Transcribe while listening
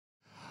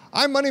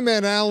I'm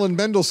Moneyman Alan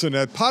Mendelson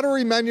at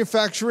Pottery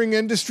Manufacturing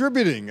and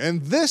Distributing,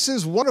 and this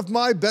is one of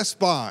my best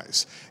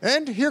buys.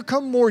 And here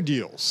come more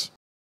deals.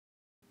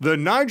 The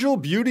Nigel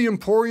Beauty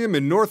Emporium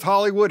in North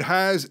Hollywood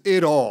has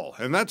it all,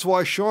 and that's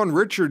why Shawn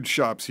Richards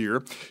shops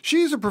here.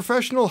 She's a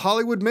professional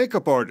Hollywood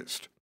makeup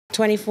artist.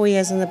 24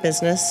 years in the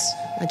business.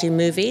 I do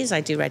movies, I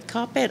do red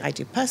carpet, I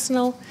do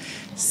personal.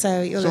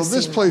 So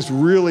this place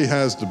really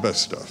has the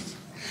best stuff.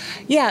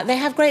 Yeah, they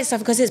have great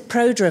stuff because it's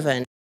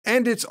pro-driven.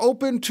 And it's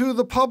open to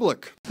the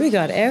public. We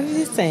got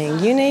everything.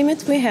 You name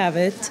it, we have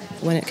it.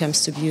 When it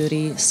comes to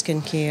beauty,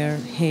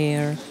 skincare,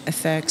 hair,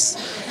 effects,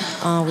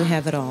 we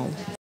have it all.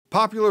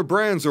 Popular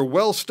brands are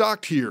well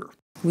stocked here.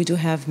 We do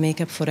have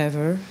Makeup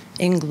Forever,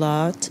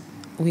 Inglot,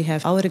 we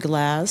have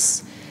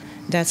Hourglass.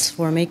 That's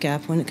for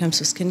makeup. When it comes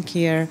to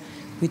skincare,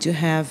 we do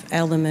have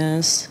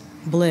Elements,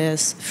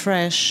 Bliss,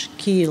 Fresh,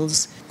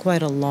 Kiehl's,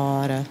 quite a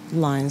lot of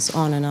lines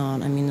on and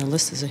on. I mean, the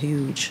list is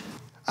huge.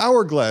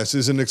 Hourglass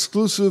is an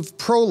exclusive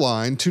pro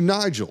line to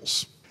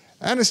Nigel's.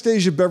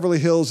 Anastasia Beverly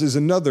Hills is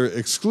another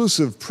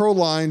exclusive pro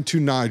line to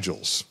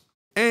Nigel's.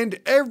 And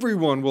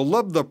everyone will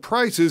love the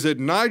prices at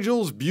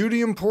Nigel's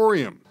Beauty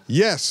Emporium.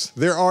 Yes,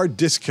 there are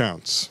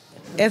discounts.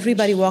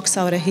 Everybody walks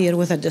out of here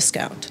with a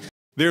discount.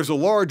 There's a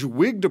large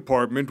wig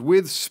department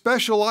with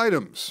special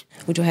items.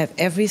 We do have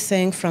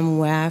everything from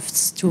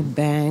wafts to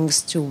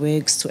bangs to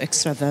wigs to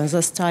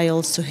extravaganza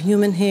styles to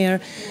human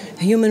hair,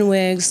 human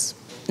wigs,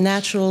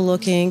 natural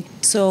looking.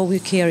 So we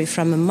carry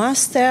from a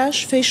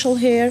mustache, facial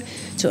hair,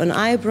 to an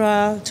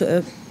eyebrow, to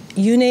a,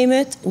 you name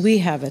it, we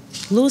have it.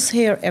 Loose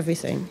hair,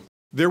 everything.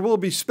 There will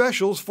be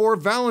specials for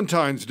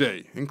Valentine's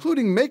Day,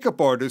 including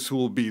makeup artists who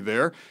will be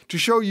there to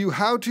show you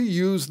how to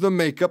use the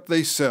makeup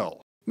they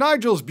sell.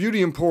 Nigel's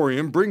Beauty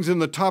Emporium brings in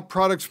the top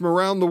products from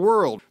around the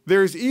world.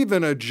 There's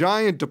even a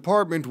giant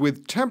department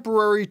with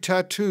temporary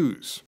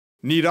tattoos.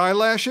 Need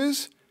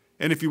eyelashes?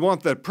 And if you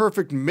want that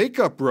perfect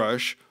makeup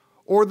brush,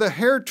 or the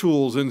hair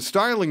tools and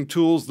styling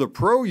tools the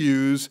pro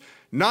use,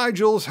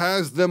 Nigel's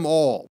has them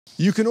all.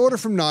 You can order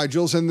from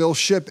Nigel's and they'll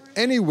ship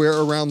anywhere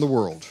around the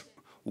world.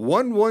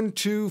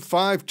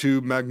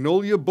 11252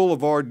 Magnolia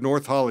Boulevard,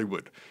 North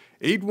Hollywood.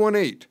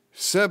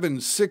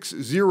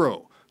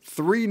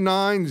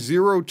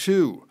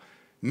 818-760-3902.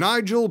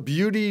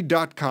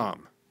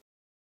 NigelBeauty.com.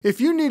 If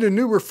you need a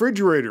new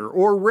refrigerator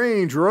or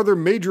range or other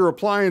major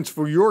appliance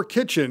for your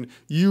kitchen,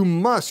 you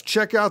must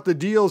check out the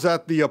deals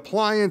at the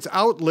Appliance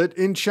Outlet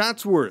in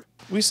Chatsworth.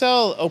 We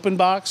sell open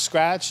box,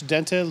 scratch,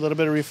 dented, a little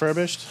bit of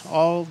refurbished,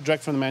 all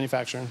direct from the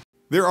manufacturer.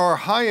 There are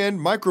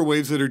high-end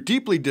microwaves that are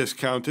deeply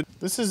discounted.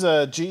 This is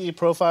a GE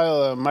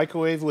Profile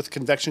microwave with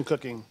convection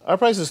cooking. Our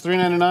price is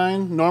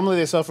 $3.99. Normally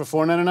they sell for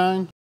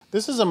 $4.99.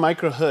 This is a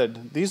micro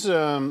hood. These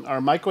are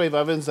microwave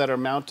ovens that are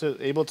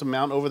able to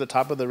mount over the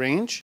top of the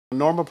range.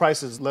 Normal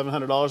price is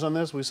 $1,100 on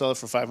this. We sell it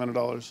for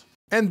 $500.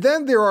 And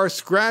then there are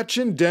scratch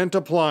and dent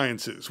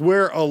appliances,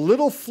 where a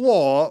little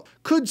flaw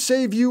could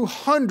save you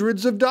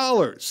hundreds of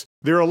dollars.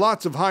 There are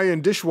lots of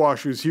high-end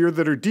dishwashers here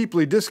that are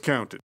deeply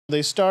discounted.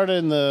 They start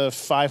in the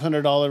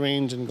 $500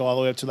 range and go all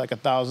the way up to like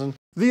 $1,000.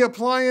 The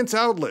Appliance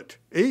Outlet,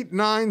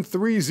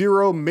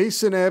 8930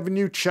 Mason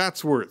Avenue,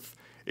 Chatsworth,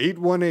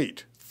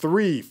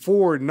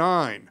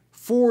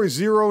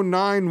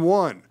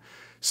 818-349-4091.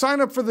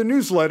 Sign up for the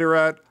newsletter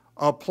at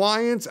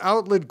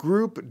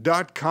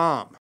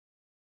applianceoutletgroup.com.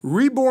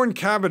 Reborn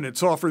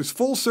Cabinets offers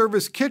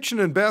full-service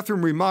kitchen and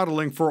bathroom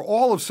remodeling for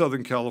all of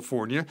Southern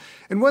California,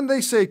 and when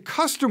they say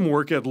custom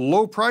work at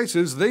low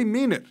prices, they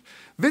mean it.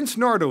 Vince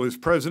Nardo is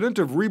president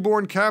of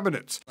Reborn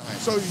Cabinets.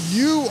 So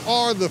you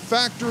are the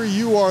factory,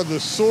 you are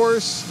the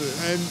source,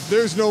 and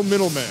there's no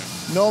middleman.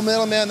 No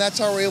middleman. That's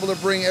how we're able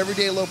to bring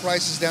everyday low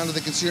prices down to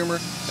the consumer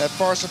that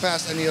far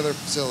surpass any other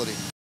facility.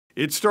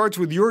 It starts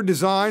with your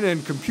design,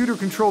 and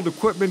computer-controlled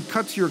equipment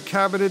cuts your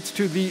cabinets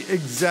to the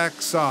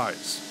exact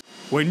size.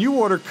 When you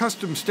order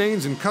custom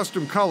stains and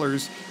custom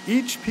colors,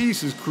 each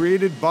piece is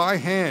created by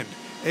hand,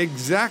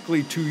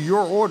 exactly to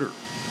your order.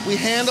 We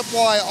hand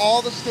apply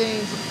all the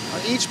stains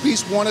on each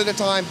piece one at a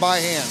time by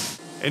hand.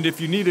 And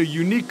if you need a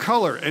unique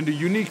color and a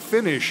unique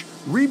finish,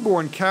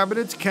 Reborn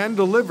Cabinets can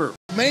deliver.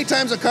 Many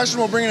times a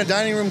customer will bring in a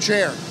dining room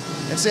chair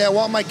and say, I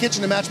want my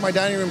kitchen to match my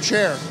dining room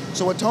chair.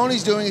 So what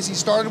Tony's doing is he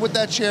started with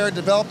that chair,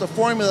 developed a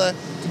formula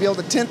to be able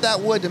to tint that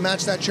wood to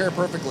match that chair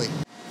perfectly.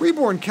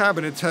 Reborn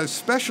Cabinets has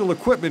special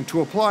equipment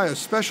to apply a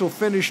special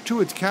finish to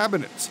its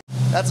cabinets.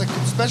 That's a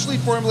specially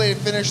formulated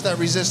finish that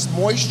resists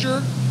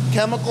moisture,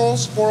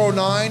 chemicals,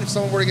 409, if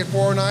someone were to get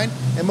 409,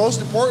 and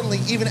most importantly,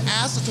 even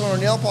acetone or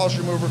nail polish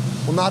remover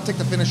will not take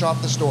the finish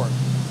off the store.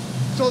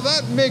 So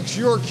that makes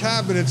your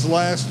cabinets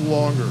last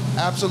longer.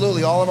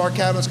 Absolutely. All of our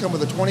cabinets come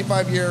with a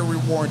 25-year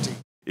warranty.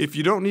 If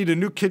you don't need a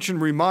new kitchen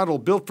remodel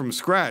built from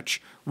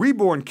scratch,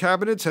 Reborn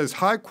Cabinets has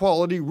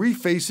high-quality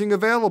refacing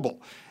available.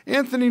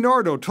 Anthony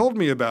Nardo told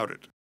me about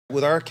it.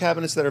 With our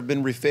cabinets that have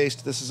been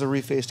refaced, this is a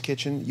refaced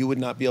kitchen, you would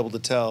not be able to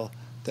tell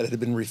that it had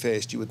been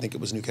refaced. You would think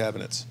it was new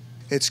cabinets.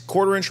 It's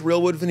 1/4-inch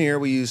real wood veneer.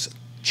 We use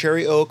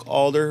cherry oak,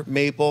 alder,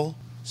 maple.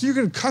 So you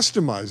can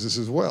customize this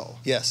as well.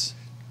 Yes.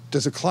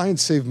 Does a client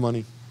save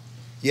money?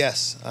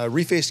 Yes, a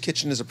refaced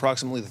kitchen is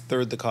approximately the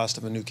third the cost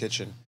of a new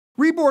kitchen.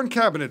 Reborn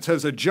Cabinets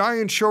has a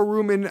giant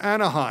showroom in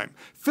Anaheim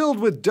filled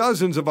with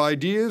dozens of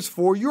ideas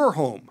for your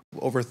home.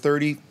 Over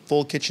 30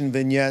 full kitchen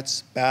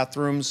vignettes,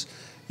 bathrooms.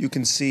 You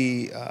can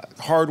see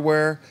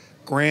hardware,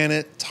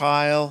 granite,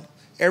 tile,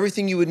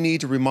 everything you would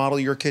need to remodel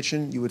your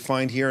kitchen you would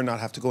find here and not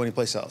have to go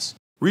anyplace else.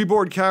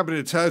 Reborn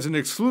Cabinets has an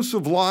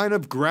exclusive line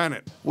of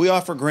granite. We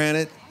offer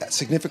granite at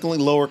significantly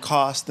lower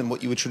cost than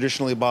what you would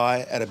traditionally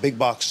buy at a big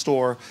box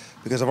store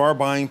because of our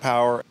buying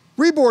power.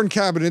 Reborn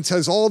Cabinets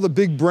has all the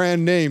big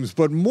brand names,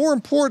 but more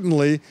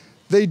importantly,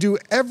 they do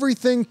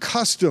everything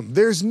custom.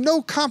 There's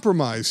no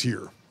compromise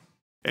here.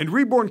 And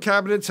Reborn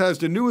Cabinets has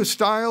the newest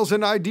styles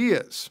and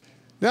ideas.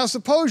 Now,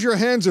 suppose your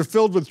hands are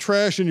filled with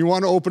trash and you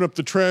want to open up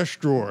the trash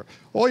drawer.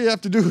 All you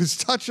have to do is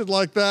touch it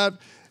like that,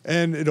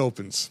 and it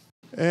opens.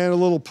 And a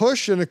little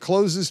push, and it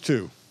closes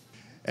too.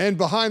 And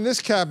behind this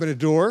cabinet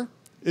door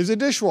is a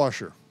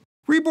dishwasher.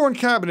 Reborn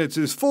Cabinets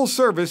is full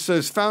service,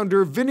 says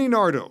founder Vinny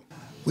Nardo.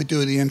 We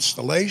do the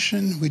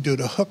installation, we do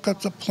the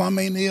hookups, the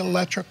plumbing, the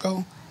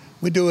electrical,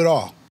 we do it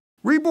all.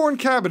 Reborn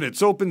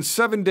Cabinets open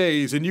 7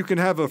 days, and you can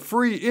have a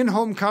free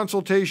in-home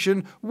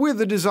consultation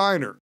with a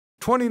designer.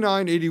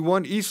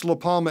 2981 East La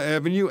Palma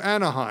Avenue,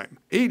 Anaheim.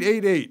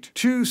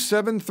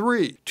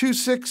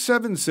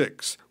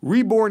 888-273-2676.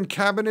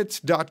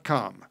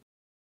 RebornCabinets.com.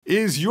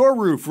 Is your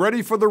roof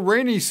ready for the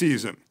rainy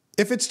season?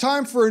 If it's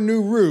time for a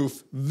new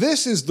roof,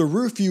 this is the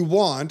roof you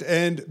want,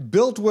 and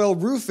Built Well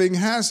Roofing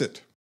has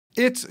it.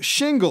 It's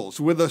shingles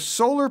with a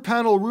solar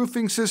panel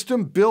roofing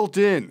system built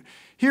in.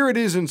 Here it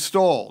is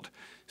installed.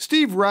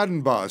 Steve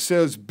Radenbaugh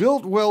says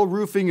Built Well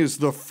Roofing is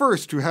the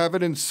first to have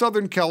it in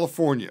Southern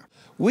California.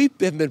 We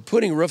have been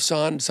putting roofs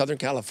on in Southern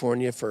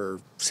California for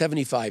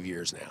 75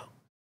 years now.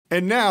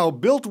 And now,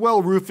 Built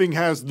Well Roofing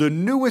has the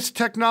newest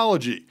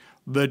technology,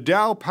 the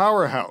Dow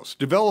Powerhouse,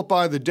 developed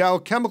by the Dow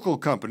Chemical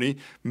Company,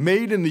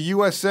 made in the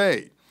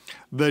USA.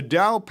 The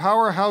Dow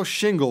Powerhouse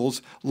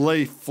shingles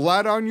lay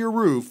flat on your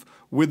roof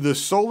with the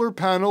solar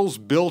panels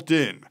built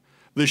in.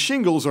 The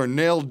shingles are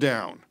nailed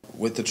down.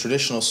 With the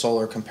traditional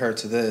solar compared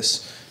to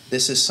this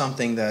is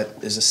something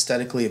that is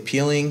aesthetically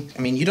appealing.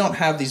 I mean, you don't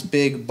have these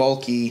big,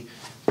 bulky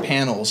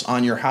panels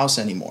on your house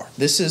anymore.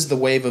 This is the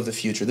wave of the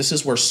future. This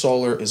is where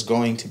solar is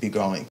going to be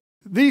going.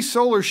 These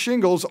solar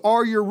shingles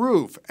are your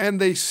roof, and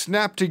they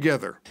snap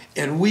together.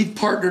 And we've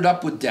partnered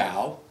up with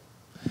Dow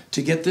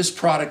to get this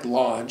product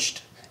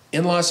launched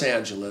in Los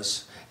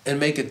Angeles and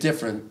make a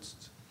difference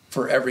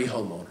for every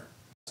homeowner.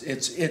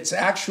 It's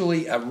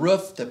actually a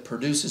roof that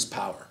produces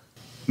power.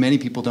 Many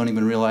people don't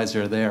even realize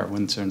they're there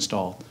when they're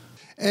installed.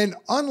 And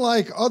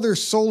unlike other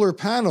solar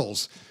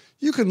panels,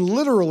 you can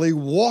literally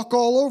walk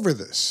all over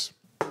this.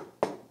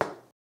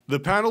 The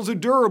panels are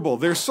durable.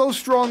 They're so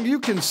strong you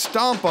can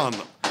stomp on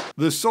them.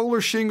 The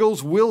solar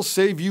shingles will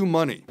save you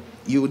money.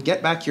 You would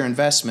get back your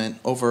investment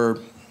over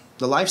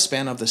the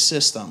lifespan of the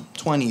system,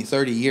 20,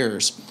 30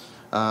 years.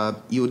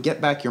 You would get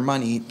back your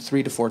money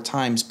 3 to 4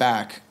 times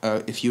back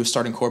if you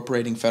start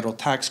incorporating federal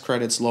tax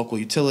credits, local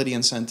utility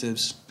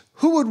incentives.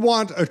 Who would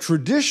want a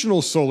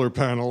traditional solar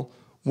panel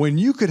when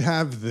you could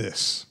have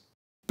this?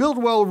 Built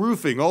Well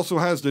Roofing also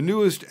has the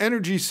newest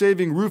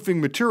energy-saving roofing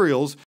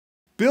materials.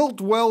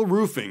 Built Well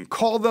Roofing.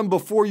 Call them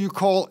before you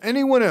call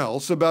anyone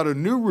else about a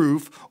new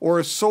roof or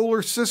a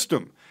solar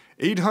system.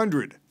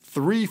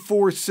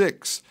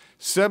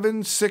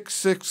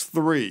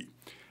 800-346-7663.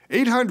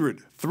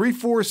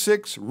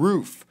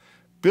 800-346-ROOF.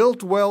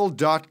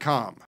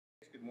 BuiltWell.com.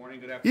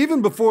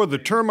 Even before the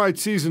termite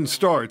season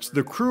starts,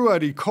 the crew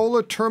at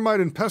Ecola Termite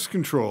and Pest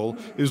Control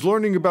is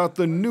learning about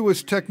the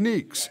newest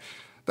techniques.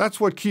 That's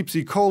what keeps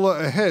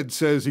Ecola ahead,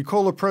 says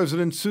Ecola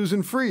President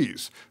Susan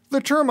Fries,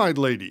 the termite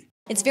lady.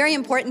 It's very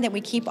important that we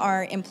keep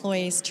our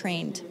employees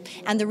trained.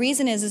 And the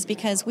reason is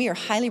because we are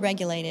highly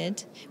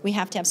regulated. We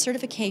have to have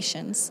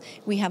certifications.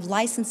 We have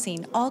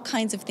licensing, all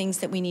kinds of things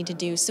that we need to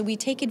do. So we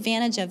take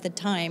advantage of the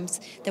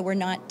times that we're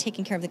not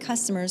taking care of the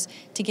customers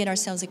to get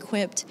ourselves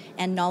equipped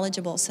and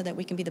knowledgeable so that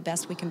we can be the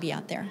best we can be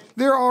out there.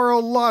 There are a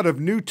lot of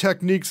new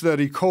techniques that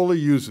Ecola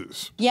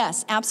uses.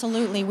 Yes,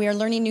 absolutely. We are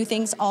learning new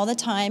things all the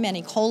time, and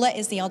Ecola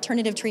is the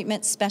alternative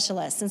treatment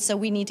specialist. And so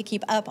we need to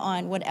keep up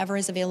on whatever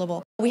is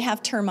available. We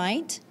have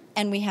termite,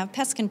 and we have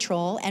pest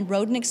control and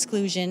rodent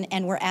exclusion,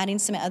 and we're adding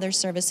some other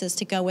services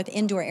to go with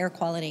indoor air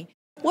quality.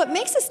 What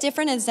makes us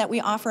different is that we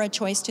offer a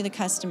choice to the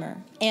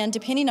customer, and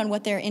depending on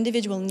what their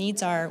individual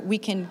needs are, we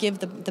can give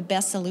the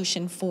best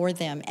solution for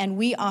them. And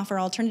we offer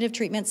alternative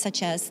treatments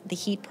such as the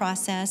heat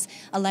process,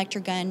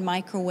 electrogun,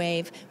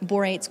 microwave,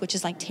 borates, which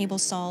is like table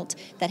salt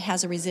that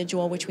has a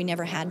residual, which we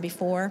never had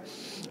before.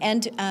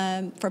 And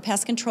for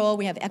pest control,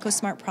 we have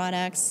EcoSmart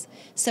products.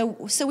 So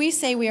we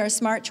say we are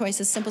smart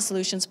choices, simple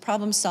solutions,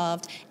 problem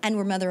solved, and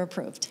we're mother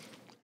approved.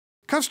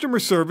 Customer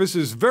service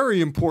is very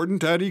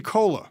important at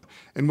Ecola.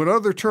 And when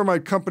other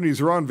termite companies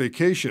are on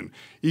vacation,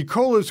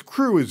 Ecola's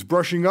crew is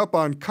brushing up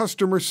on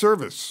customer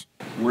service.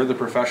 We're the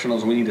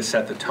professionals. We need to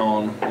set the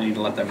tone. We need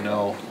to let them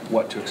know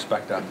what to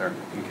expect out there,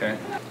 okay?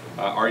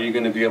 Are you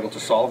going to be able to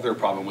solve their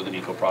problem with an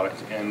eco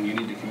product? And you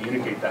need to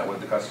communicate that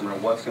with the customer,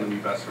 what's going to be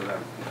best for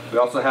them. We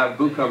also have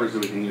boot covers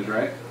that we can use,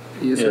 right?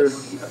 Yes, sir.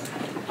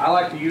 I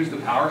like to use the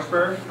power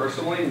sprayer,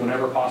 personally,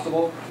 whenever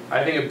possible.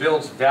 I think it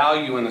builds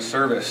value in the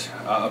service.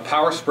 A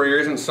power sprayer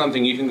isn't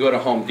something you can go to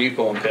Home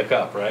Depot and pick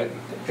up, right?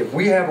 If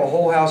we have a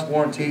whole house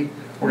warranty,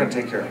 we're going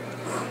to take care of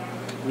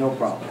it. No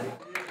problem.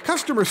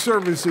 Customer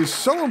service is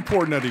so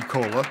important at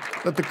Ecola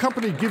that the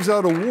company gives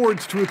out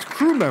awards to its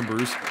crew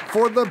members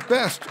for the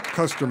best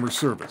customer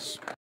service.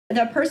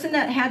 The person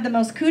that had the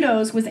most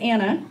kudos was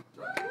Anna.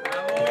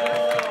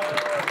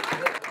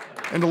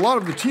 And a lot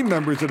of the team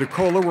members at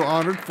Ecola were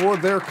honored for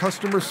their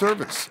customer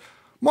service.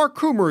 Mark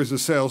Coomer is a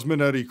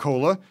salesman at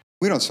Ecola.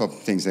 We don't sell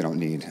things they don't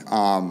need.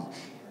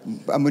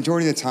 A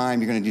majority of the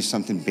time, you're going to do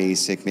something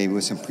basic, maybe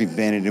with some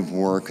preventative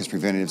work, because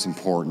preventative is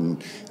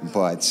important.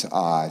 But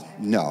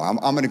no, I'm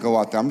going to go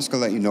out there. I'm just going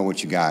to let you know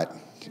what you got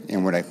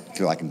and what I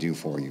feel I can do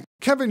for you.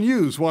 Kevin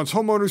Hughes wants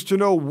homeowners to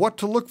know what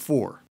to look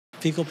for.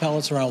 Fecal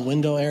pellets around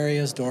window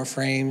areas, door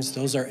frames,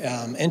 those are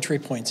entry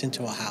points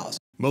into a house.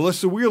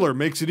 Melissa Wheeler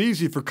makes it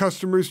easy for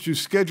customers to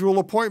schedule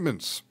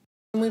appointments.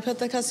 We put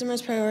the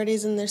customer's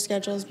priorities in their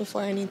schedules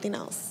before anything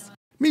else.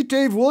 Meet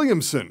Dave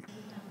Williamson.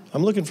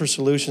 I'm looking for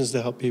solutions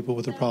to help people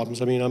with their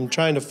problems. I mean, I'm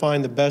trying to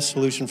find the best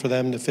solution for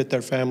them to fit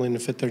their family and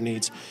to fit their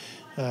needs.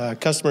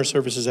 Customer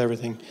service is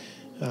everything.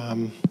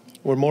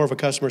 We're more of a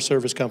customer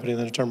service company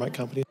than a termite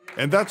company.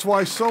 And that's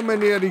why so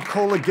many at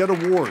Ecola get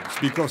awards,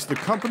 because the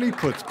company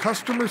puts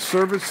customer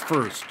service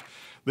first.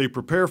 They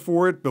prepare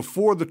for it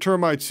before the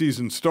termite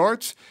season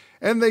starts,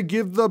 and they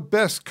give the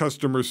best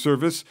customer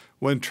service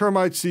when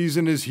termite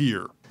season is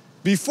here.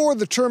 Before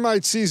the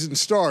termite season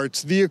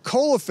starts, the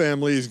Ecola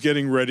family is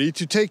getting ready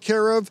to take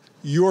care of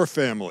your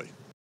family.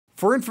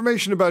 For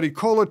information about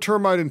Ecola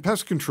termite and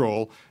pest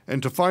control,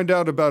 and to find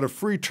out about a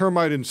free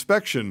termite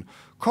inspection,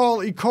 call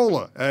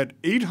Ecola at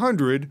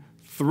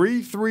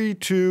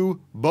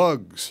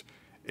 800-332-BUGS,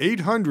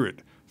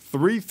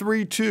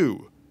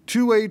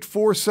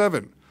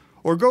 800-332-2847,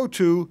 or go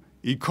to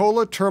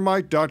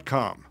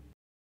ecolatermite.com.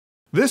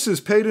 This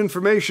is paid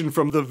information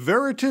from the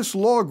Veritas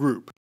Law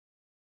Group.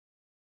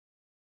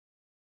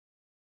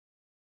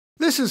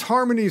 This is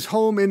Harmony's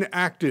home in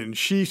Acton.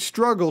 She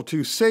struggled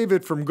to save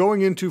it from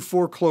going into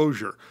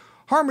foreclosure.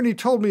 Harmony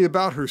told me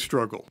about her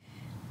struggle.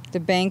 The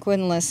bank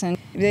wouldn't listen.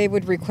 They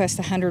would request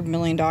 100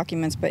 million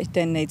documents, but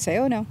then they'd say,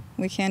 oh no,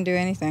 we can't do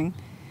anything.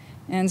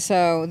 And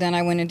so then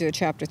I went into a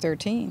Chapter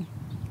 13.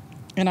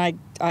 And I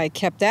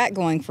kept that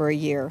going for a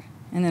year.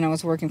 And then I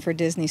was working for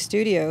Disney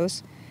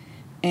Studios,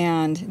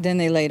 and then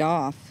they laid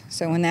off.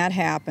 So when that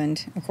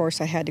happened, of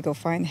course, I had to go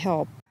find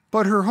help.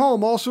 But her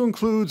home also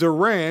includes a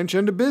ranch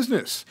and a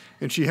business,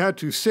 and she had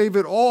to save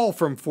it all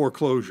from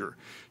foreclosure.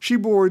 She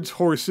boards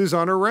horses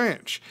on her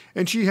ranch,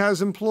 and she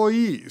has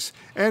employees,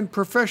 and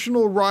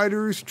professional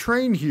riders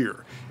train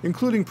here,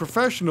 including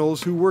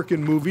professionals who work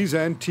in movies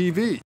and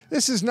TV.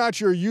 This is not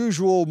your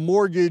usual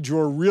mortgage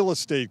or real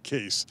estate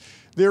case.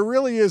 There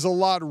really is a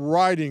lot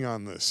riding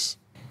on this.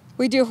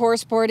 We do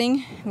horse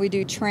boarding, we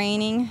do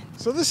training.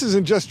 So this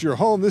isn't just your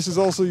home, this is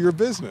also your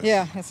business.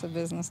 Yeah, it's a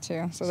business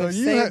too. So they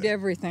saved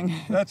everything.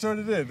 That's what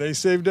it did. They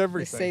saved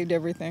everything. They saved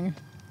everything.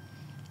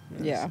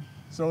 Yes. Yeah.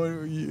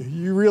 So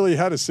you really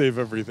had to save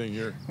everything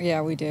here.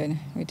 Yeah, we did.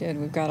 We did.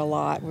 We've got a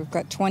lot. We've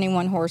got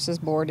 21 horses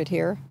boarded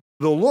here.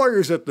 The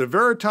lawyers at the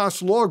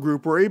Veritas Law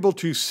Group were able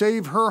to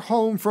save her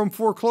home from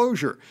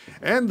foreclosure.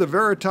 And the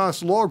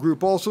Veritas Law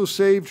Group also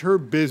saved her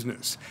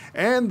business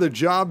and the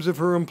jobs of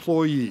her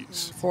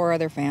employees. 4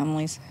 other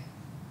families.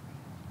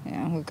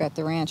 Yeah, we've got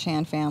the ranch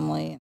hand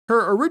family.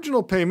 Her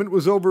original payment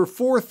was over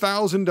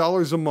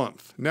 $4,000 a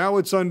month. Now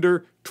it's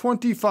under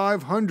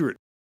 $2,500.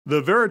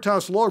 The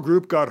Veritas Law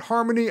Group got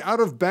Harmony out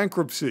of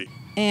bankruptcy.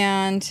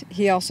 And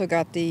he also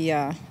got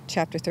the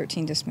Chapter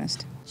 13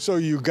 dismissed. So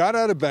you got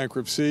out of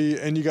bankruptcy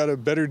and you got a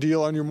better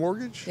deal on your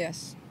mortgage?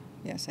 Yes.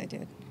 Yes, I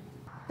did.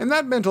 And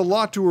that meant a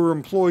lot to her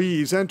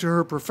employees and to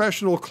her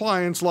professional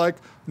clients like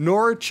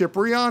Nora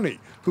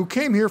Cipriani, who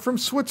came here from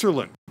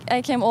Switzerland.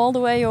 I came all the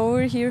way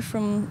over here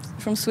from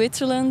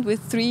Switzerland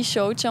with 3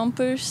 show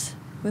jumpers,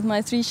 with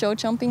my 3 show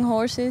jumping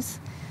horses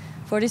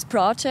for this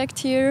project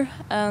here.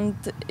 And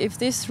if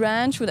this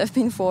ranch would have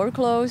been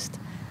foreclosed,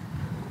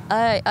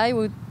 I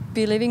would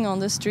be living on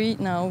the street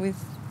now with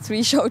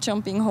 3 show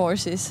jumping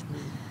horses.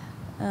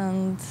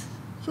 And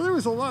so there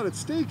was a lot at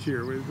stake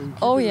here.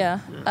 Oh yeah,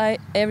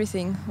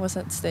 everything was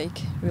at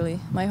stake, really,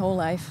 my whole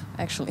life,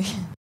 actually.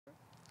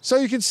 So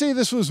you can see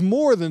this was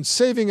more than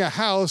saving a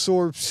house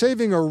or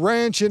saving a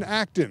ranch in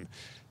Acton.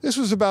 This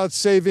was about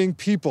saving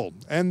people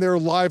and their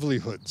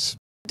livelihoods.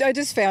 I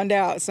just found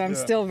out, so I'm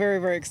still very,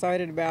 very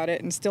excited about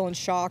it and still in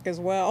shock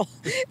as well.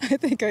 I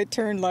think I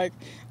turned like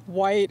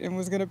white and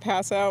was going to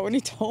pass out when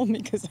he told me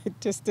because I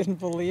just didn't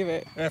believe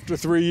it. After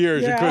 3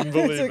 years, you couldn't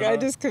believe it. I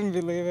just couldn't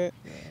believe it.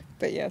 Yeah.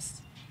 But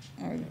yes,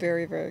 I was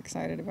very, very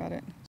excited about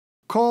it.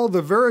 Call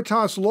the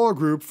Veritas Law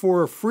Group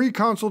for a free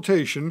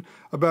consultation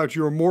about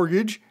your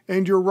mortgage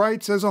and your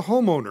rights as a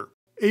homeowner.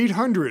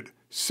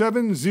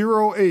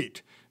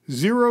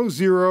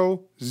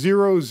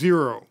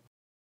 800-708-0000.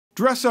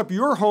 Dress up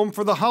your home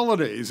for the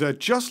holidays at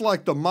Just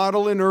Like the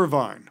Model in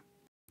Irvine.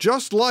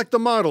 Just Like the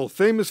Model,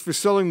 famous for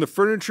selling the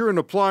furniture and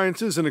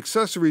appliances and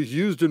accessories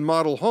used in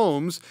model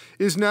homes,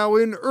 is now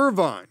in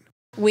Irvine.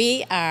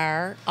 We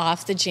are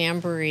off the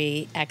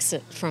Jamboree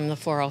exit from the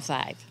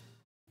 405.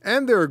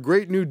 And there are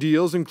great new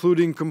deals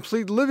including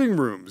complete living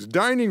rooms,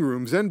 dining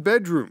rooms, and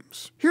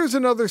bedrooms. Here's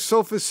another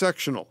sofa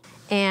sectional.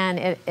 And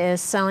it is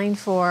selling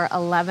for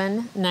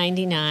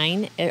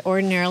 $11.99. It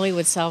ordinarily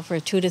would sell for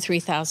 $2,000 to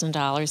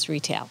 $3,000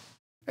 retail.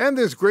 And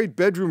there's great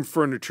bedroom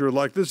furniture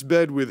like this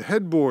bed with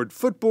headboard,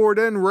 footboard,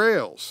 and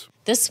rails.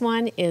 This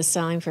one is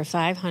selling for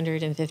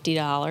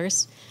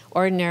 $550.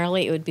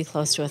 Ordinarily, it would be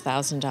close to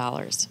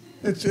 $1,000.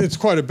 It's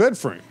quite a bed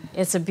frame.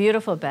 It's a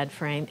beautiful bed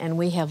frame, and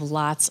we have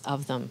lots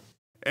of them.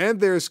 And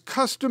there's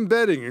custom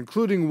bedding,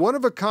 including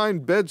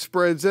one-of-a-kind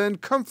bedspreads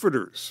and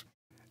comforters.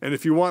 And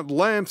if you want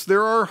lamps,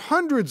 there are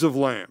hundreds of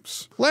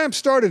lamps. Lamps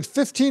start at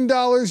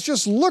 $15.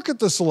 Just look at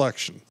the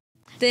selection.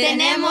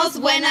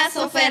 Tenemos buenas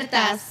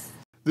ofertas.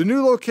 The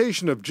new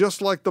location of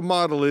Just Like the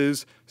Model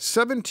is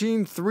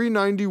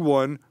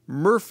 17391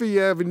 Murphy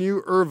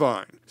Avenue,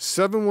 Irvine,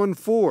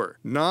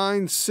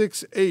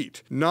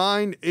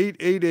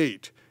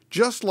 714-968-9888,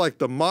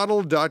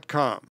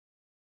 justlikethemodel.com.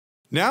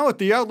 Now at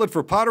the outlet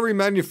for pottery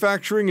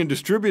manufacturing and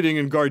distributing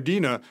in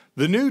Gardena,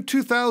 the new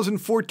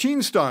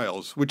 2014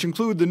 styles, which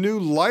include the new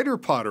lighter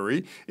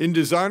pottery in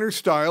designer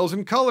styles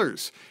and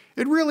colors.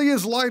 It really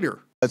is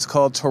lighter. It's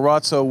called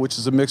terrazzo, which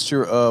is a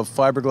mixture of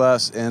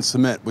fiberglass and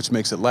cement, which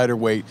makes it lighter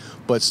weight,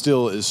 but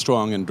still is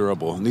strong and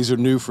durable. And these are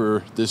new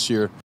for this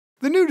year.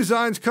 The new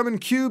designs come in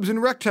cubes and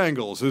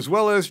rectangles, as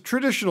well as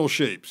traditional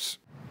shapes.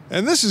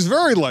 And this is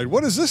very light.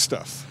 What is this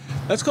stuff?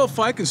 That's called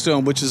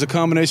Stone, which is a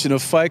combination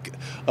of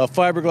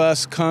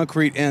fiberglass,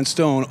 concrete, and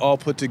stone all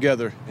put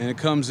together. And it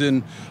comes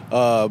in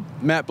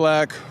matte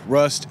black,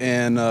 rust,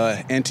 and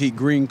antique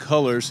green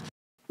colors.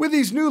 With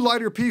these new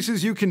lighter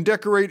pieces, you can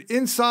decorate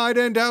inside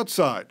and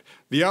outside.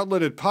 The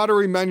outlet at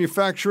Pottery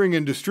Manufacturing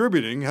and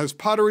Distributing has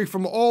pottery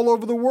from all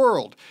over the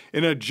world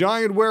in a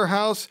giant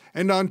warehouse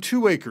and on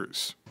 2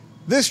 acres.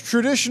 This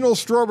traditional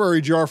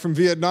strawberry jar from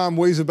Vietnam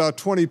weighs about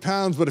 20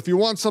 pounds, but if you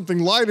want something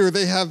lighter,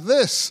 they have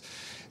this.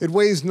 It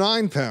weighs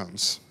 9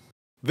 pounds.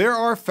 There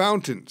are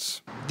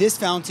fountains. This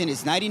fountain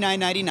is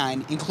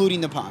 $99.99, including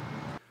the pump.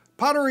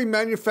 Pottery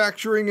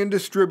Manufacturing and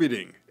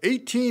Distributing,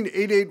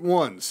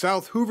 18881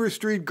 South Hoover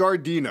Street,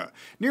 Gardena,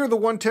 near the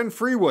 110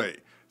 freeway,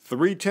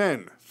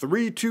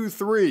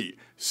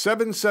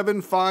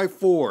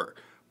 310-323-7754,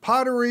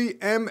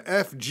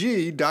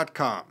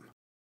 potterymfg.com.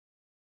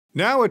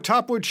 Now at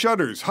Topwood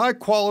Shutters,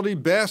 high-quality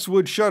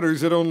basswood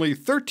shutters at only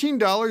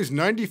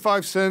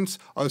 $13.95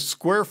 a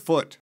square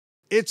foot.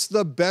 It's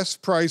the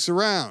best price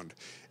around.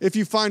 If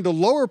you find a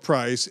lower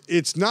price,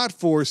 it's not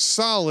for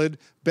solid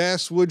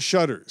basswood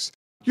shutters.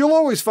 You'll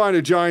always find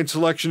a giant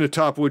selection of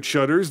Topwood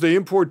shutters. They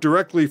import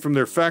directly from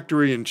their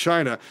factory in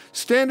China.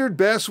 Standard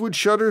basswood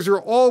shutters are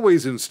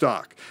always in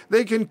stock.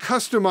 They can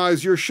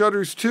customize your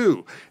shutters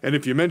too. And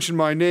if you mention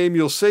my name,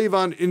 you'll save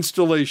on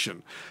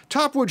installation.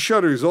 Topwood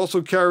Shutters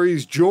also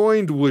carries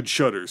joined wood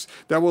shutters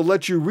that will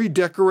let you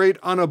redecorate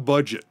on a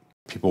budget.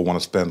 People want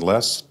to spend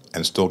less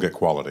and still get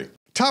quality.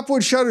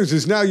 Topwood Shutters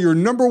is now your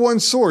 #1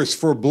 source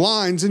for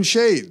blinds and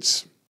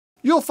shades.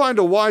 You'll find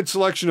a wide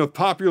selection of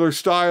popular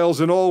styles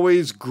and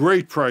always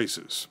great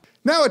prices.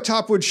 Now at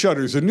Topwood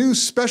Shutters, a new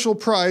special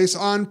price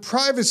on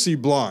privacy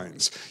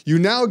blinds. You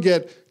now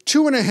get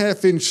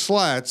 2.5-inch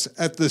slats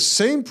at the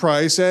same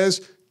price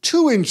as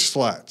 2-inch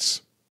slats.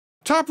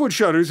 Topwood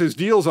Shutters has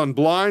deals on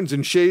blinds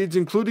and shades,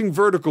 including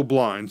vertical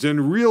blinds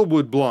and real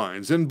wood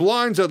blinds, and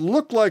blinds that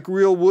look like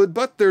real wood,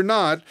 but they're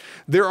not.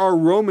 There are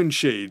Roman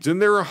shades,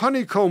 and there are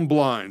honeycomb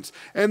blinds,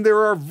 and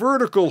there are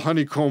vertical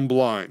honeycomb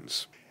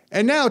blinds.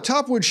 And now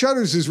Topwood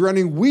Shutters is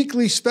running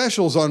weekly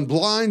specials on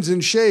blinds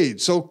and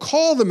shades, so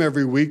call them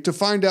every week to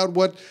find out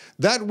what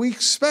that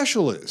week's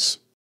special is.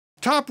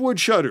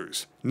 Topwood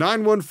Shutters,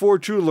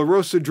 9142 La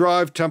Rosa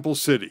Drive, Temple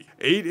City,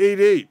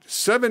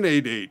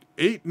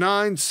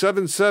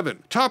 888-788-8977,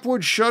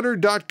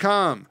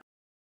 topwoodshutter.com.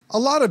 A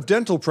lot of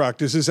dental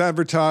practices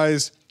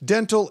advertise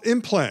dental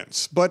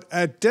implants, but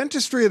at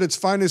Dentistry at its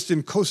Finest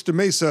in Costa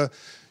Mesa,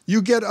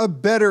 you get a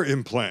better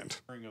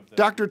implant.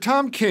 Dr.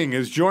 Tom King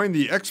has joined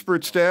the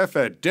expert staff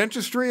at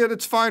Dentistry at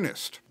its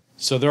Finest.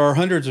 So there are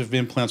hundreds of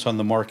implants on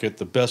the market.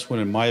 The best one,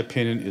 in my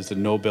opinion, is the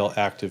Nobel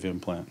Active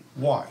implant.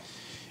 Why?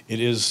 It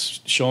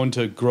is shown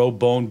to grow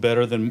bone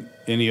better than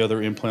any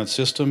other implant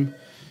system.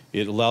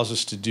 It allows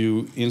us to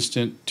do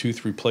instant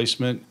tooth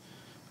replacement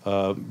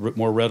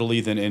more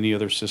readily than any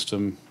other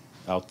system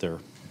out there.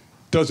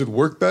 Does it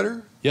work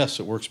better? Yes,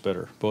 it works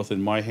better, both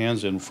in my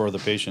hands and for the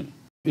patient.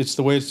 It's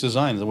the way it's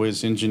designed, the way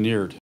it's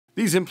engineered.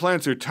 These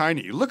implants are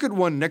tiny. Look at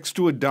one next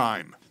to a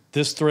dime.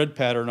 This thread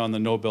pattern on the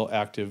Nobel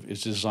Active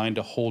is designed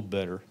to hold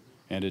better,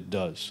 and it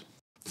does.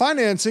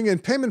 Financing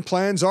and payment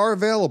plans are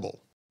available.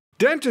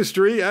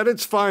 Dentistry at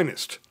its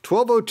Finest,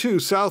 1202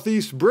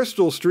 Southeast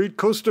Bristol Street,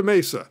 Costa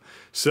Mesa,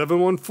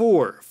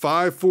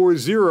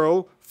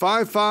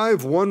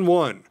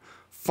 714-540-5511,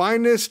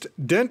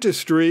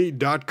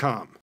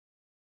 finestdentistry.com.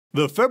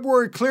 The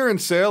February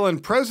clearance sale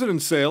and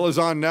President's Sale is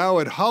on now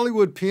at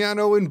Hollywood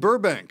Piano in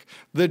Burbank.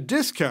 The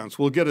discounts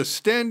will get a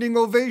standing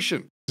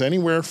ovation.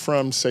 Anywhere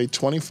from, say,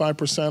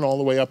 25% all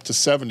the way up to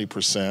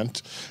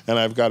 70%, and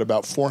I've got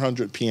about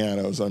 400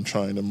 pianos I'm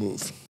trying to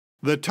move.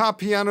 The top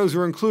pianos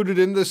are included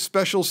in this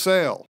special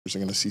sale.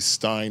 You're going to see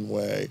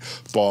Steinway,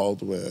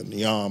 Baldwin,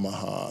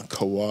 Yamaha,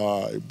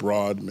 Kawai,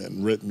 Broadman,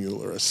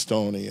 Rittmuller,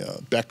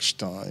 Estonia,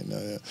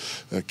 Bechstein,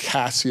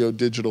 Casio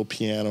digital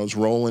pianos,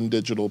 Roland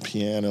digital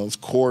pianos,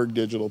 Korg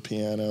digital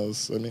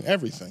pianos, I mean,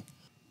 everything.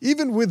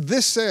 Even with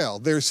this sale,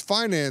 there's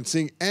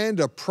financing and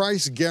a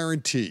price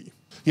guarantee.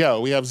 Yeah,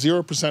 we have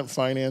 0%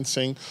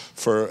 financing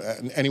for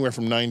anywhere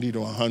from 90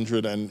 to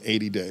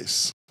 180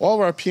 days. All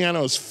of our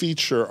pianos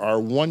feature our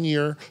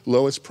 1-year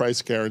lowest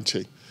price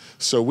guarantee.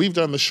 So we've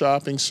done the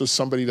shopping so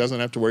somebody doesn't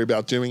have to worry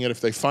about doing it.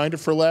 If they find it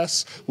for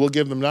less, we'll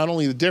give them not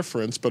only the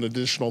difference, but an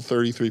additional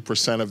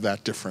 33% of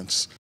that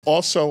difference.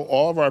 Also,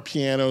 all of our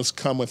pianos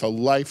come with a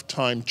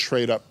lifetime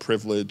trade-up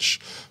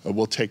privilege.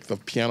 We'll take the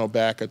piano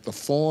back at the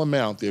full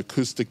amount, the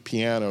acoustic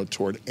piano,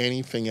 toward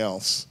anything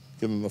else,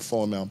 give them the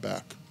full amount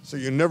back. So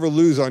you never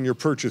lose on your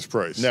purchase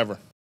price? Never.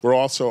 We're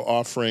also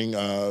offering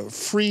a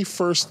free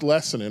first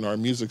lesson in our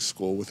music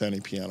school with any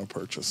piano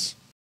purchase.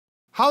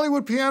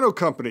 Hollywood Piano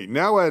Company,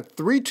 now at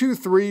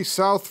 323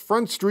 South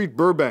Front Street,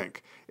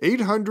 Burbank.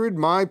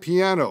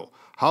 800-MY-PIANO,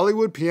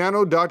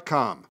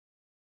 HollywoodPiano.com.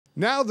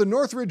 Now the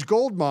Northridge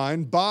Gold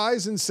Mine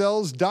buys and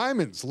sells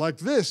diamonds like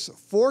this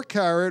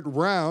 4-carat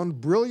round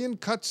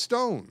brilliant cut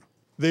stone.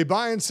 They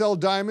buy and sell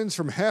diamonds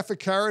from ½ a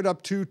carat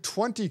up to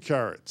 20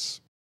 carats.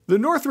 The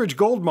Northridge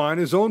Gold Mine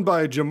is owned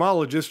by a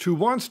gemologist who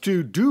wants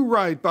to do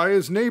right by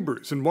his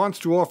neighbors and wants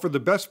to offer the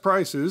best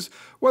prices,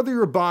 whether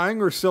you're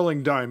buying or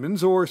selling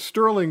diamonds or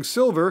sterling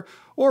silver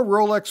or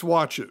Rolex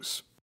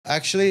watches.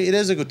 Actually, it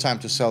is a good time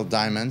to sell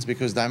diamonds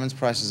because diamonds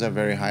prices are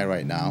very high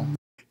right now.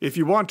 If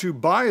you want to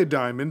buy a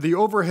diamond, the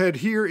overhead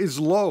here is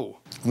low.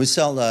 We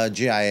sell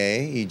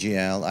GIA,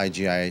 EGL,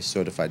 IGI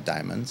certified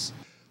diamonds.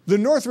 The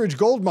Northridge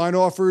Gold Mine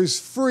offers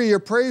free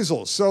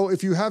appraisals, so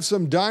if you have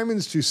some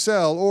diamonds to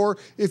sell or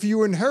if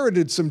you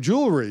inherited some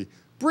jewelry,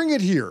 bring it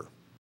here.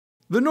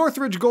 The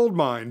Northridge Gold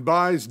Mine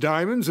buys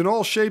diamonds in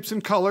all shapes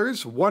and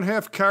colors,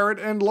 1/2 carat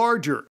and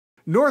larger.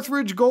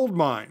 Northridge Gold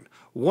Mine,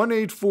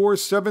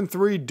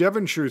 18473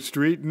 Devonshire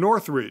Street,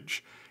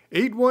 Northridge,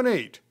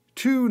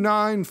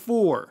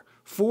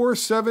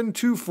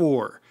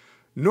 818-294-4724,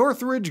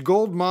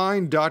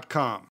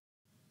 northridgegoldmine.com.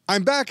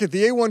 I'm back at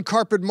the A1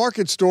 Carpet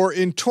Market Store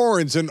in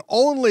Torrance and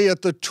only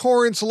at the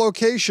Torrance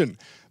location.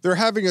 They're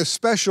having a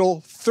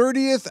special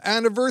 30th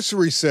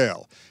anniversary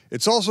sale.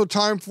 It's also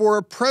time for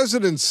a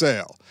President's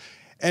Sale.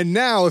 And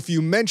now, if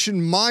you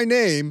mention my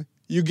name,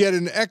 you get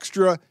an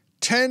extra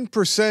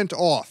 10%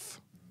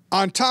 off.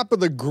 On top of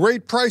the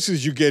great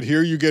prices you get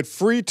here, you get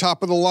free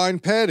top-of-the-line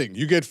padding.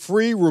 You get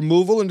free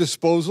removal and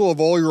disposal of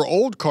all your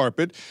old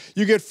carpet.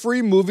 You get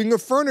free moving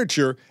of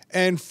furniture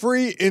and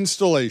free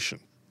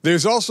installation.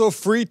 There's also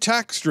free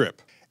tack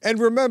strip. And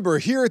remember,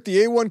 here at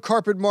the A1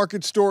 Carpet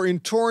Market Store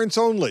in Torrance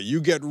only, you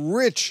get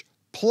rich,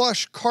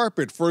 plush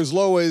carpet for as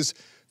low as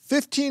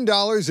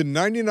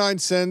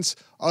 $15.99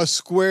 a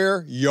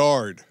square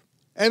yard.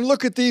 And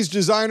look at these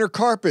designer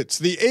carpets.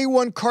 The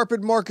A1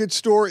 Carpet Market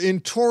Store in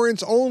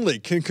Torrance only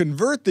can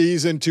convert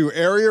these into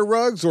area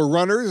rugs or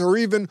runners or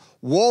even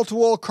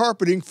wall-to-wall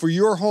carpeting for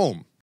your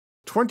home.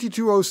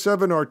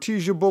 2207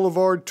 Artesia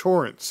Boulevard,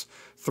 Torrance.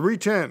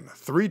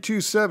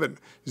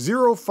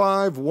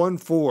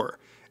 310-327-0514,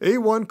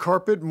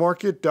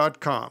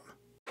 a1carpetmarket.com.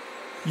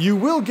 You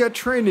will get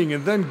training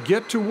and then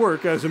get to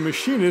work as a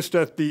machinist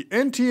at the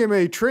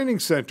NTMA training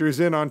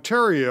centers in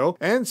Ontario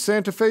and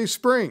Santa Fe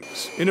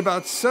Springs. In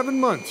about 7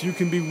 months, you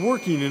can be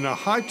working in a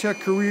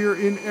high-tech career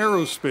in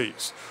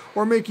aerospace,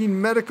 or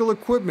making medical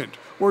equipment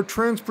or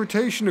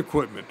transportation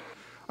equipment.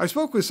 I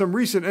spoke with some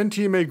recent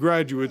NTMA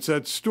graduates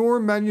at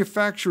Storm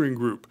Manufacturing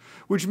Group,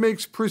 which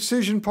makes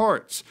precision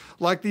parts,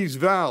 like these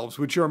valves,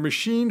 which are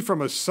machined from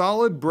a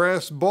solid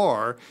brass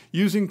bar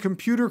using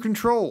computer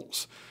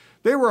controls.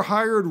 They were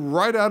hired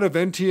right out of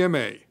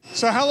NTMA.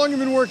 So how long have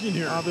you been working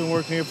here? I've been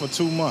working here for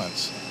 2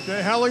 months.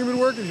 Okay, how long have you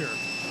been working here?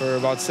 For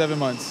about 7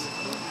 months.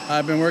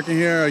 I've been working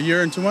here 1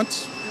 year and 2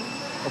 months.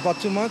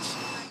 About 2 months.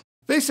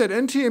 They said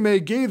NTMA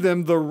gave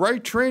them the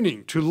right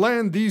training to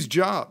land these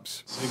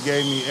jobs. It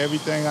gave me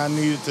everything I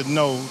needed to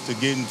know to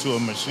get into a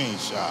machine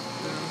shop.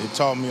 It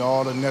taught me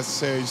all the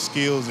necessary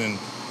skills in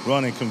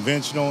running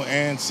conventional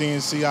and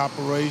CNC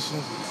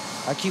operations.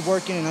 I keep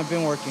working and I've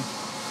been working,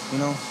 you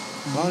know.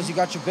 As long as you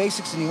got your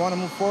basics and you want to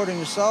move forward in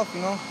yourself, you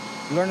know,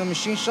 you learn a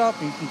machine shop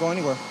and you can go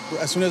anywhere.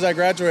 As soon as I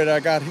graduated, I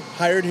got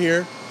hired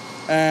here,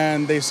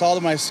 and they saw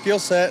my skill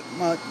set,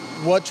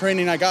 what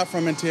training I got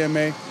from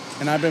NTMA,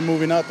 and I've been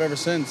moving up ever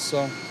since.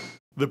 So,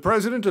 the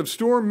president of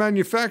Storm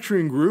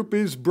Manufacturing Group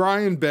is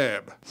Brian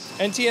Babb.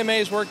 NTMA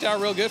has worked out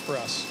real good for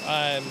us.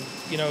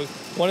 You know,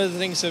 one of the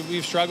things that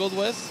we've struggled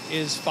with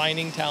is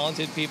finding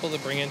talented people to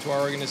bring into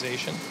our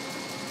organization.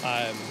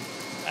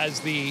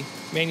 As the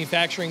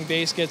manufacturing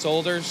base gets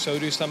older, so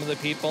do some of the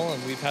people,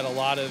 and we've had a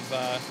lot of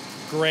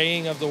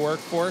graying of the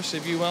workforce,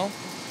 if you will.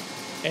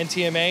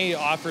 NTMA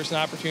offers an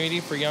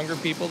opportunity for younger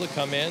people to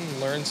come in and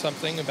learn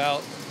something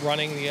about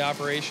running the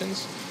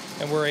operations,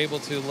 and we're able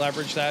to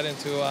leverage that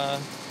into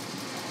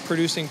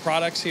producing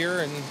products here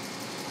and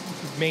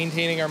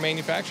maintaining our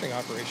manufacturing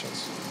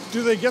operations.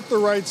 Do they get the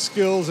right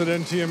skills at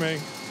NTMA?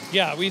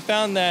 Yeah, we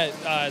found that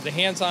the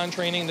hands-on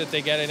training that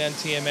they get at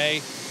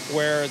NTMA,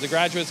 where the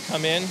graduates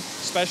come in,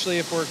 especially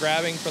if we're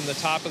grabbing from the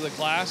top of the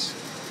class,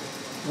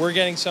 we're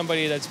getting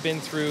somebody that's been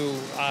through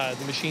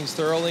the machines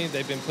thoroughly,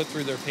 they've been put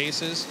through their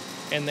paces,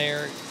 and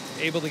they're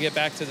able to get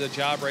back to the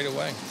job right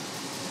away.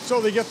 So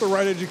they get the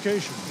right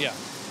education? Yeah,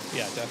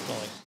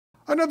 definitely.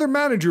 Another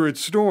manager at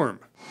Storm.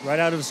 Right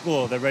out of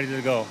school, they're ready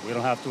to go. We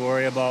don't have to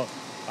worry about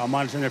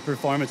monitoring their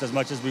performance as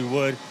much as we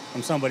would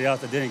from somebody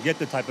else that didn't get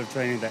the type of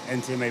training that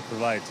NTMA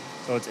provides.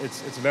 So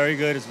it's very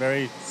good. It's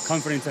very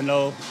comforting to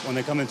know when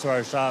they come into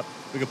our shop,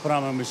 we can put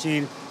on a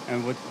machine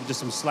and with just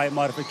some slight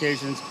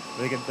modifications,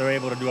 they're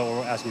able to do what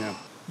we're asking them.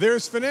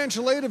 There's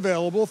financial aid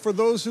available for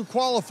those who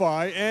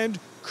qualify and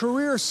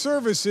career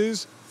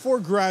services for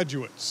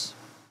graduates.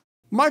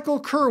 Michael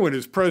Kerwin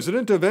is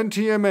president of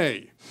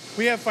NTMA.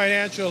 We have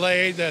financial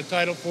aid,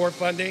 Title IV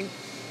funding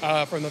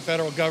from the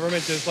federal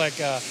government, just like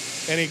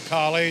any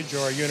college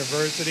or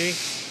university.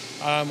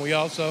 We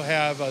also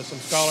have some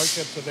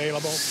scholarships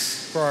available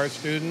for our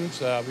students.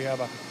 We have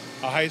a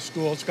high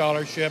school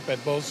scholarship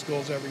at both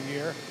schools every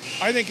year.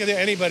 I think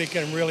anybody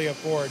can really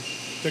afford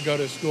to go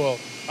to school.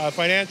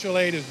 Financial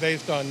aid is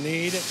based on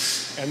need,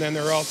 and then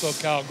there are also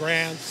Cal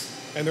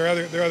grants, and there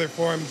are other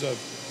forms of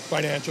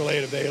financial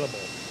aid available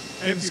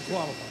if you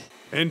qualify.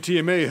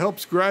 NTMA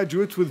helps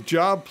graduates with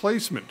job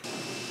placement.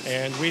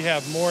 And we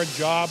have more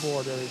job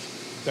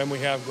orders than we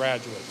have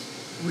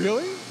graduates.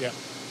 Really? Yeah.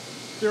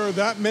 There are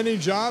that many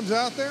jobs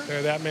out there? There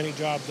are that many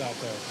jobs out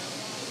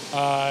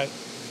there.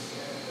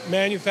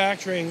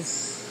 Manufacturing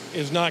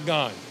is not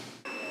gone.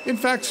 In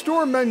fact,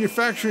 Storm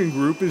Manufacturing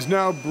Group is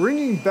now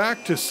bringing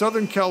back to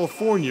Southern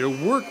California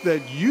work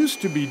that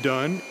used to be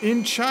done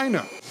in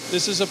China.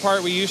 This is a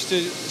part we used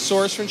to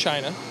source from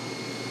China,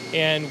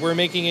 and we're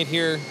making it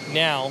here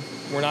now.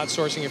 We're not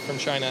sourcing it from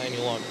China any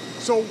longer.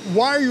 So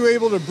why are you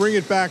able to bring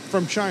it back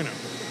from China?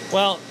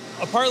 Well,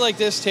 a part like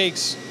this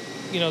takes,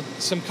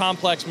 some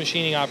complex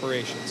machining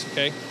operations,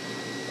 okay?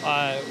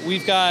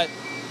 We've got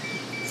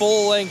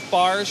full-length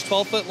bars,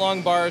 12-foot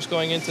long bars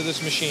going into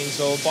this machine,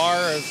 so a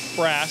bar of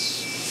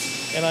brass,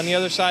 and on the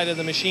other side of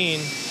the machine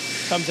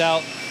comes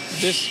out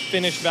this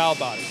finished valve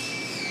body,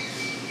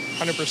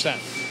 100%.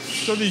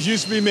 So these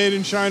used to be made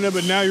in China,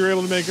 but now you're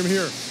able to make them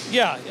here?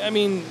 Yeah,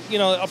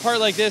 a part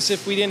like this,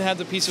 if we didn't have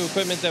the piece of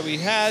equipment that we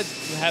had,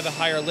 we'd have a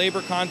higher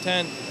labor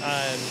content,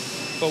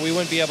 but we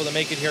wouldn't be able to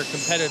make it here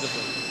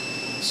competitively.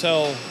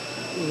 So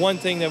one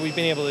thing that we've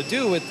been able to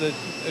do with the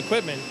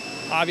equipment,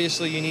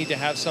 obviously you need to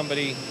have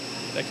somebody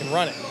that can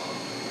run it,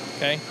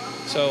 okay?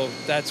 So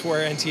that's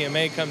where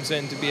NTMA comes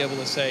in to be able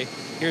to say,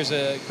 here's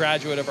a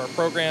graduate of our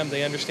program,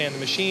 they understand the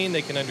machine,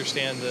 they can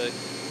understand the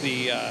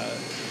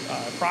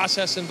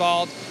process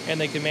involved, and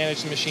they can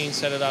manage the machine,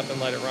 set it up, and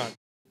let it run.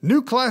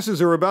 New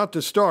classes are about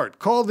to start.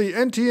 Call the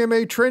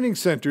NTMA training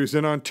centers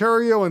in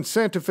Ontario and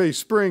Santa Fe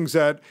Springs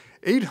at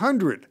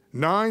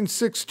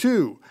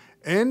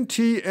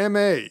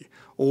 800-962-NTMA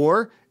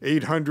or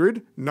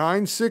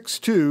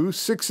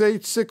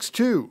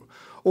 800-962-6862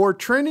 or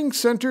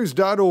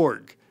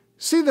trainingcenters.org.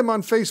 See them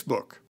on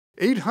Facebook.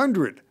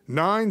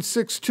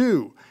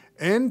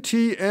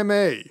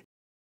 800-962-NTMA.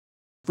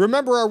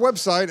 Remember our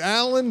website,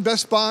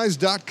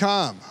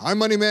 AllenBestBuys.com. I'm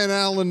Moneyman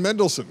Alan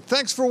Mendelson.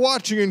 Thanks for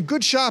watching and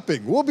good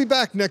shopping. We'll be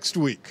back next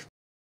week.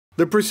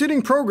 The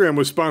preceding program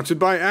was sponsored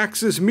by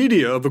Axis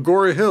Media of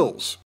Agora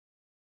Hills.